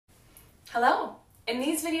Hello! In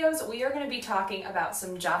these videos, we are going to be talking about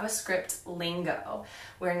some JavaScript lingo.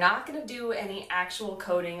 We're not going to do any actual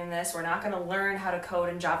coding in this. We're not going to learn how to code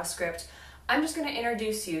in JavaScript. I'm just going to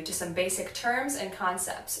introduce you to some basic terms and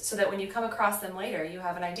concepts so that when you come across them later, you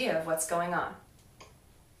have an idea of what's going on.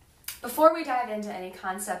 Before we dive into any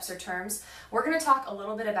concepts or terms, we're going to talk a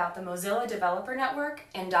little bit about the Mozilla Developer Network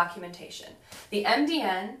and documentation. The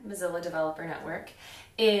MDN, Mozilla Developer Network,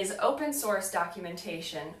 is open source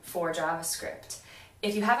documentation for JavaScript.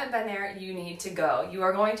 If you haven't been there, you need to go. You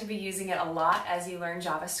are going to be using it a lot as you learn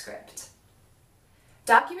JavaScript.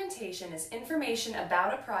 Documentation is information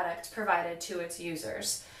about a product provided to its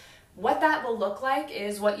users. What that will look like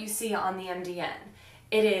is what you see on the MDN.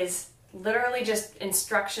 It is literally just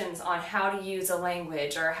instructions on how to use a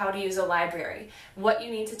language or how to use a library, what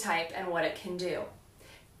you need to type and what it can do.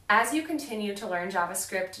 As you continue to learn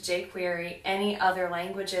JavaScript, jQuery, any other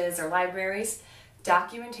languages or libraries,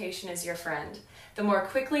 documentation is your friend. The more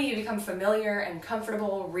quickly you become familiar and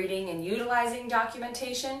comfortable reading and utilizing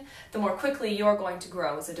documentation, the more quickly you're going to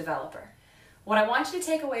grow as a developer. What I want you to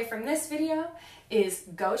take away from this video is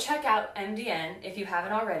go check out MDN if you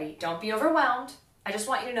haven't already. Don't be overwhelmed. I just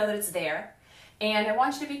want you to know that it's there. And I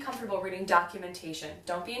want you to be comfortable reading documentation.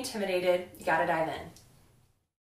 Don't be intimidated. You gotta dive in.